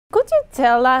Could you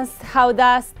tell us how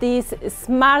does this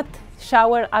smart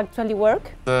shower actually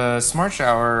work? The smart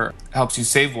shower helps you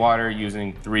save water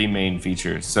using three main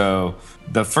features. So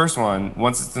the first one,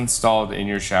 once it's installed in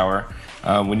your shower,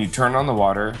 when you turn on the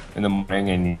water in the morning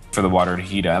and for the water to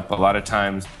heat up, a lot of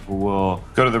times people will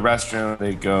go to the restroom,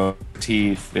 they go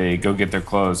teeth, they go get their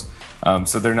clothes.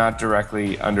 So they're not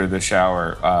directly under the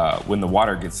shower when the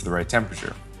water gets to the right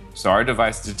temperature. So our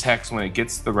device detects when it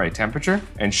gets to the right temperature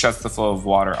and shuts the flow of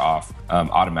water off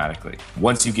automatically.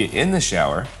 Once you get in the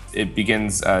shower, it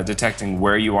begins detecting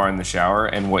where you are in the shower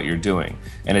and what you're doing,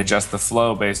 and adjusts the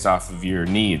flow based off of your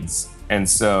needs. And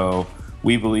so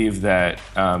we believe that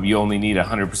you only need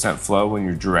 100% flow when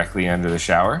you're directly under the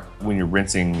shower, when you're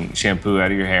rinsing shampoo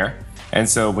out of your hair. And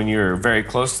so when you're very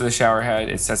close to the shower head,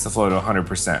 it sets the flow to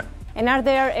 100%. And are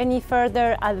there any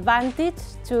further advantage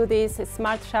to this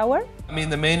smart shower? I mean,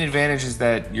 the main advantage is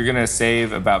that you're gonna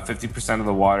save about 50% of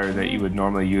the water that you would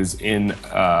normally use in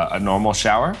a normal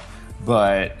shower.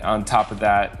 But on top of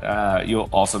that, you'll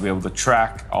also be able to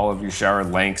track all of your shower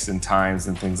lengths and times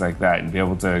and things like that, and be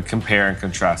able to compare and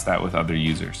contrast that with other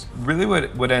users. Really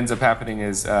what ends up happening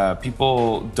is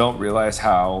people don't realize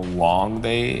how long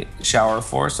they shower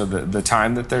for, so the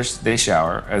time that they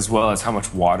shower, as well as how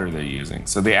much water they're using.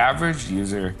 So the average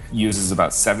user uses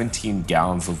about 17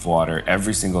 gallons of water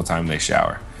every single time they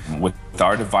shower. With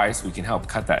our device, we can help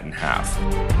cut that in half.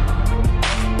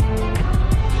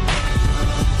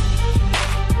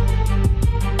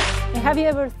 Have you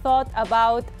ever thought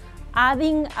about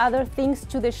adding other things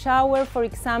to the shower, for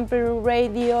example,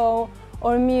 radio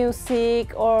or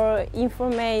music or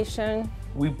information?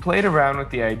 We played around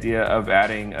with the idea of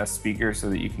adding a speaker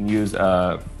so that you can use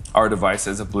our device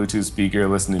as a Bluetooth speaker,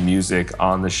 listen to music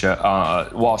on the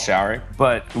while showering.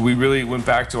 But we really went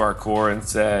back to our core and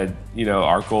said, you know,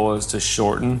 our goal is to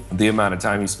shorten the amount of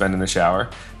time you spend in the shower.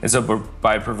 And so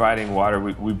by providing water,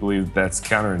 we believe that's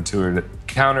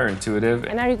counterintuitive.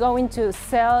 And are you going to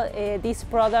sell this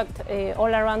product all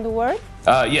around the world?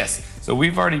 Yes. So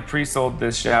we've already pre-sold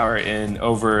this shower in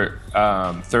over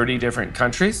 30 different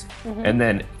countries, and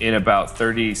then in about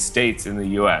 30 states in the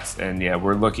US. And yeah,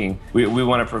 we're looking, we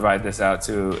want to provide this out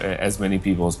to as many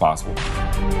people as possible.